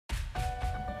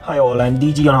Hi all, I'm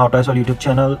DG on Untitled YouTube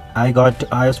channel. I got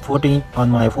iOS 14 on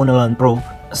my iPhone 11 Pro.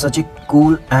 Such a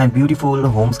cool and beautiful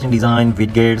home screen design,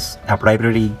 widgets, app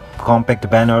library, compact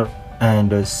banner,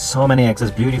 and so many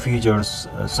accessibility features.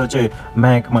 Such a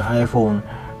make my iPhone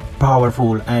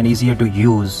powerful and easier to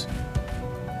use.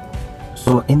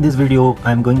 So in this video,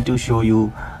 I'm going to show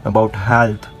you about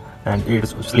health and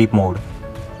its sleep mode.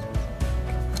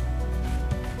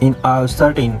 In iOS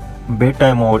 13,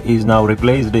 bedtime mode is now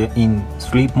replaced in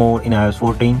sleep mode in iOS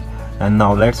 14, and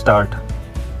now let's start.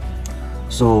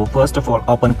 So first of all,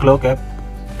 open clock app,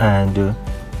 and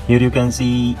here you can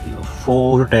see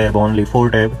only four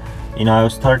tab. In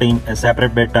iOS 13, a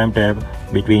separate bedtime tab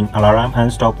between alarm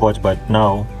and stopwatch, but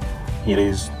now here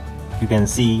is you can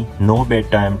see no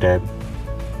bedtime tab.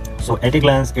 So at a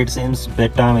glance it seems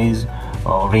bedtime is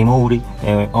removed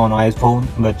on iPhone,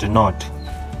 but not.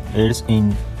 It's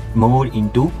moved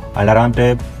into alarm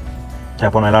tab.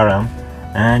 Tap on alarm,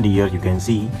 and here you can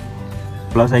see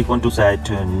plus icon to set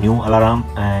new alarm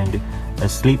and a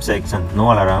sleep section,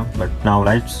 no alarm. But now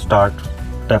let's start.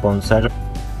 Tap on set.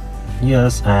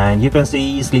 Yes, and you can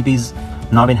see sleep is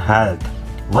now in health.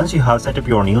 Once you have set up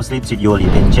your new sleep schedule, you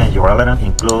can change your alarm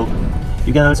in clock.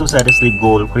 You can also set a sleep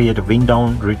goal, create a wind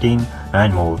down routine,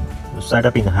 and more. Set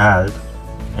up in health,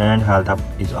 and health app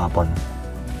is open.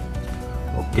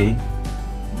 Okay,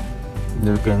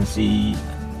 you can see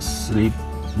sleep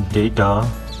data,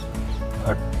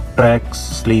 tracks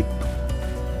sleep,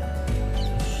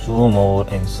 show more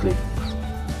in sleep.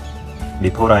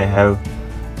 Before I have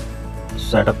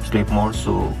set up sleep mode,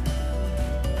 so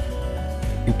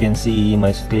you can see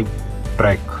my sleep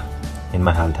track in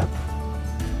my health app.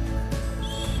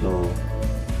 So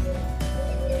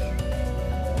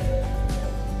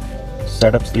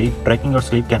set up sleep. Tracking your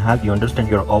sleep can help you understand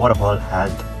your overall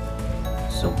health.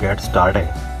 So get started.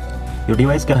 Your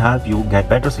device can help you get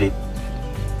better sleep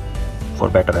for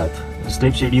better health.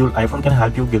 Sleep schedule. iPhone can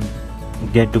help you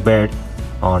get to bed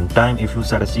on time if you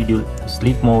set a schedule.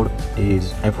 Sleep mode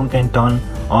is iPhone can turn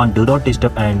on do not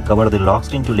disturb and cover the lock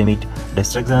screen to limit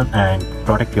distraction and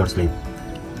protect your sleep.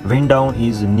 Wind down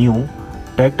is new.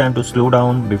 Take time to slow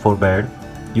down before bed.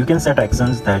 You can set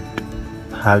actions that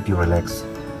help you relax.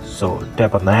 So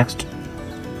tap on next,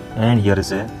 and here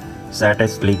is a set a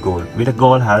sleep goal. With a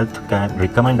goal, health can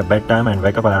recommend a bedtime and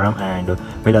wake up alarm, and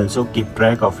will also keep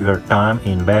track of your time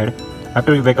in bed.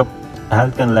 After you wake up,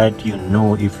 health can let you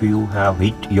know if you have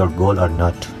hit your goal or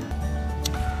not.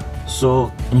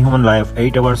 So in human life,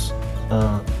 8 hours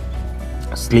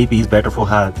sleep is better for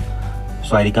health.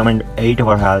 So I recommend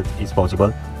 8-hour health is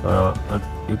possible.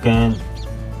 You can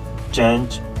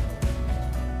change,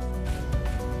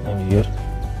 and here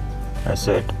I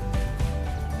set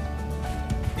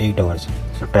 8 hours.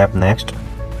 So tap next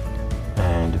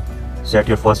and set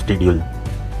your first schedule.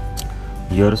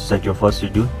 Here set your first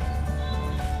schedule.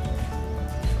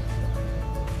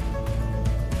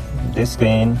 This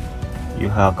screen you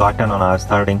have gotten on iOS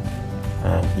 13,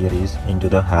 and here is into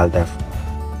the health app.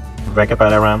 Wake up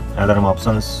alarm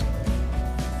options.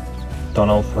 Turn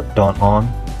off, turn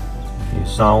on.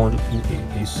 Sound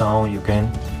you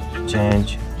can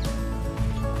change.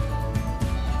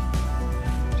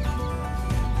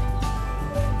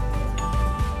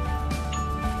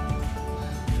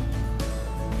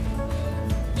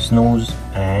 Snooze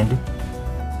and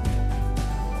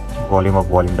volume up,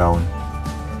 volume down.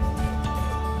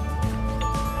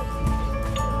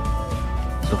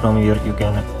 So from here you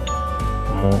can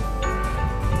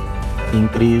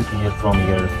increase here from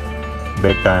here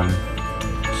bedtime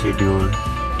schedule.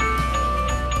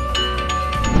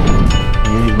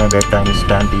 Here is my bedtime is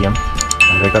 10 p.m.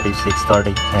 and wake up is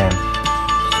 6:30 a.m.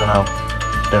 So now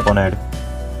tap on add,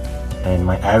 and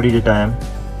my everyday time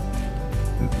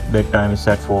bedtime is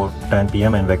set for 10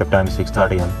 p.m. and wake up time is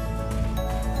 6:30 a.m.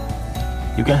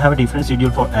 You can have a different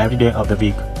schedule for every day of the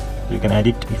week. You can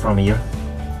edit it from here.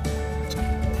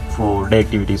 For day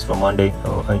activities from Monday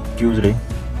or Tuesday,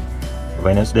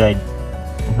 Wednesday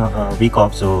week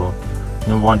off, so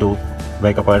you want to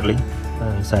wake up early,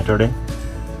 and Saturday,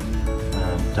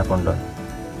 and tap on done.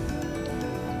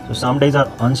 So some days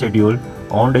are unscheduled.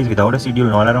 On days without a schedule,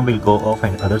 no alarm will go off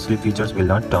and other sleep features will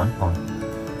not turn on.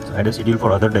 So add a schedule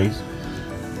for other days.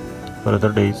 For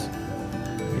other days,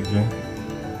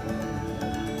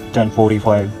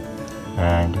 10:45,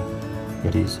 and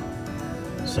it is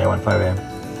 7:05 a.m.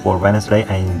 for Wednesday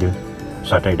and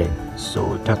Saturday.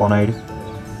 So tap on it,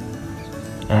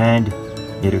 and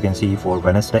here you can see for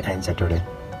Wednesday and Saturday.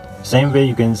 Same way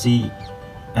you can see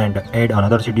and add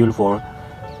another schedule for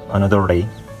another day,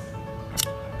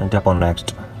 and tap on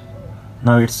next.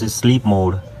 Now it's a sleep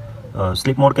mode.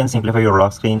 Sleep mode can simplify your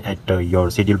lock screen at your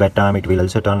scheduled bedtime. It will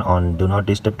also turn on do not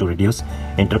disturb to reduce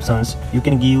interruptions. You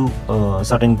can give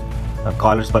certain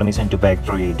callers permission to back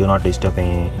through do not disturb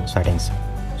in settings.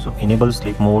 So enable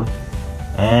sleep mode,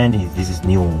 and this is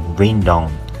new wind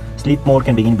down. Sleep mode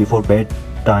can begin before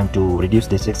bedtime to reduce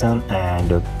distraction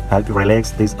and help you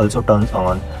relax. This also turns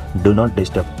on do not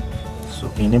disturb.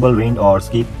 So enable wind or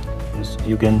skip.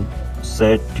 You can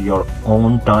set your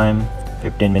own time,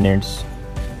 15 minutes,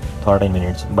 13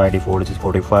 minutes. By default this is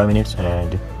 45 minutes.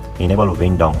 And enable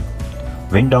wind down.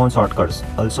 Wind down shortcuts.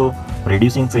 Also,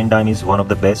 reducing screen time is one of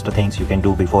the best things you can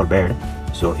do before bed.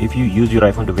 So if you use your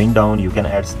iPhone to wind down, you can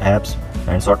add apps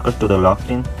and shortcuts to the lock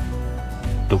screen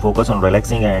to focus on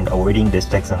relaxing and avoiding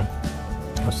distraction.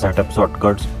 Set up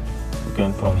shortcuts. You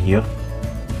can from here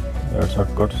add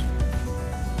shortcuts.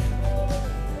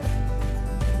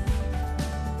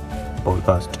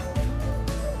 Podcast.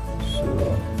 So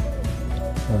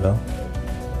hello,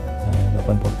 and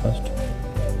open podcast.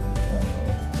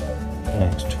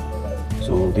 Next.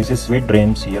 So this is Sweet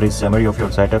Dreams. Here is summary of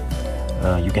your setup.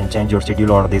 You can change your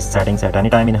schedule or these settings at any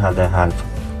time in the help.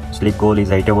 Sleep goal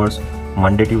is 8 hours.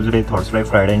 Monday, Tuesday, Thursday,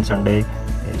 Friday and Sunday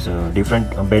is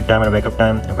different bedtime and wake up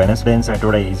time. Wednesday and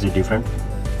Saturday is different.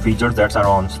 Features that are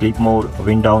on: sleep mode,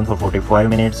 wind down for 45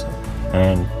 minutes,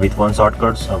 and with one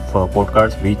shortcuts of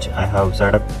podcasts which I have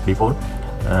set up before,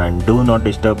 and do not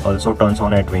disturb also turns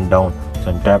on at wind down.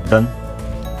 So tap done,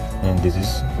 and this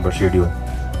is our schedule.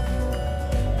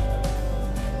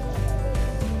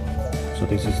 So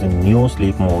this is the new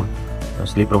sleep mode.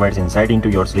 Sleep provides insight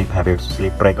into your sleep habits.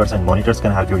 Sleep trackers and monitors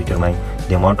can help you determine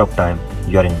the amount of time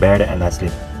you are in bed and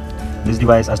asleep. This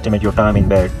device estimates your time in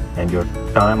bed and your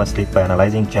time asleep by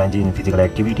analyzing changes in physical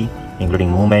activity, including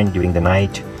movement during the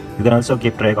night. You can also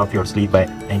keep track of your sleep by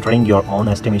entering your own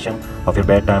estimation of your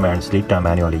bedtime and sleep time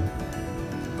manually.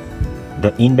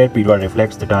 The in-bed period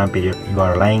reflects the time period you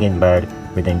are lying in bed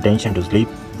with the intention to sleep.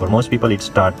 For most people, it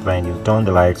starts when you turn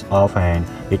the lights off and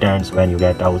it ends when you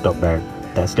get out of bed.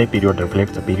 The sleep period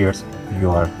reflects the periods you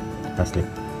are asleep.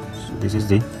 So this is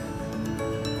the,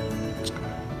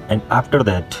 and after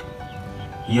that,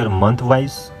 here month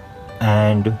wise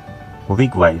and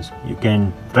week wise you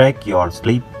can track your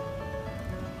sleep.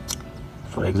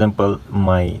 For example,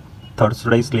 my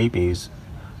Thursday sleep is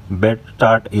bed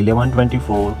start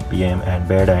 11:24 p.m. and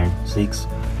bed end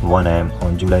 6:01 a.m.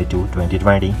 on July 2,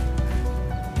 2020.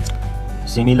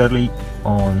 Similarly,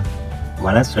 on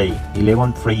Wednesday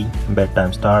 11:03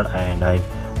 bedtime start and I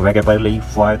wake up early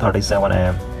 5:37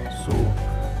 a.m. So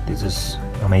this is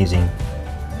amazing.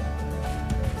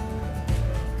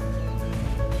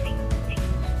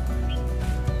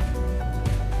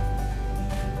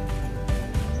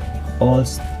 All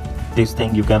these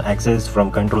things you can access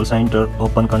from control center,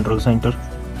 open control center.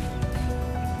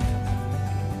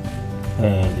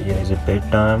 And here is a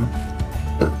bedtime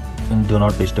and do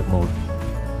not disturb mode.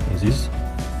 This is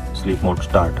sleep mode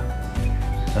start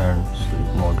and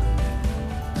sleep mode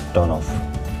turn off.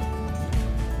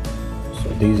 So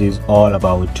this is all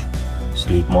about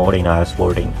sleep mode in iOS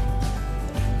 14.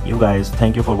 You guys,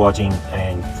 thank you for watching,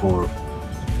 and for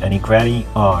any query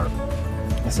or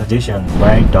suggestion,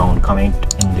 write down comment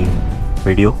in the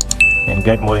video and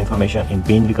get more information in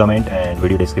pinned comment and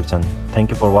video description. Thank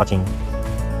you for watching.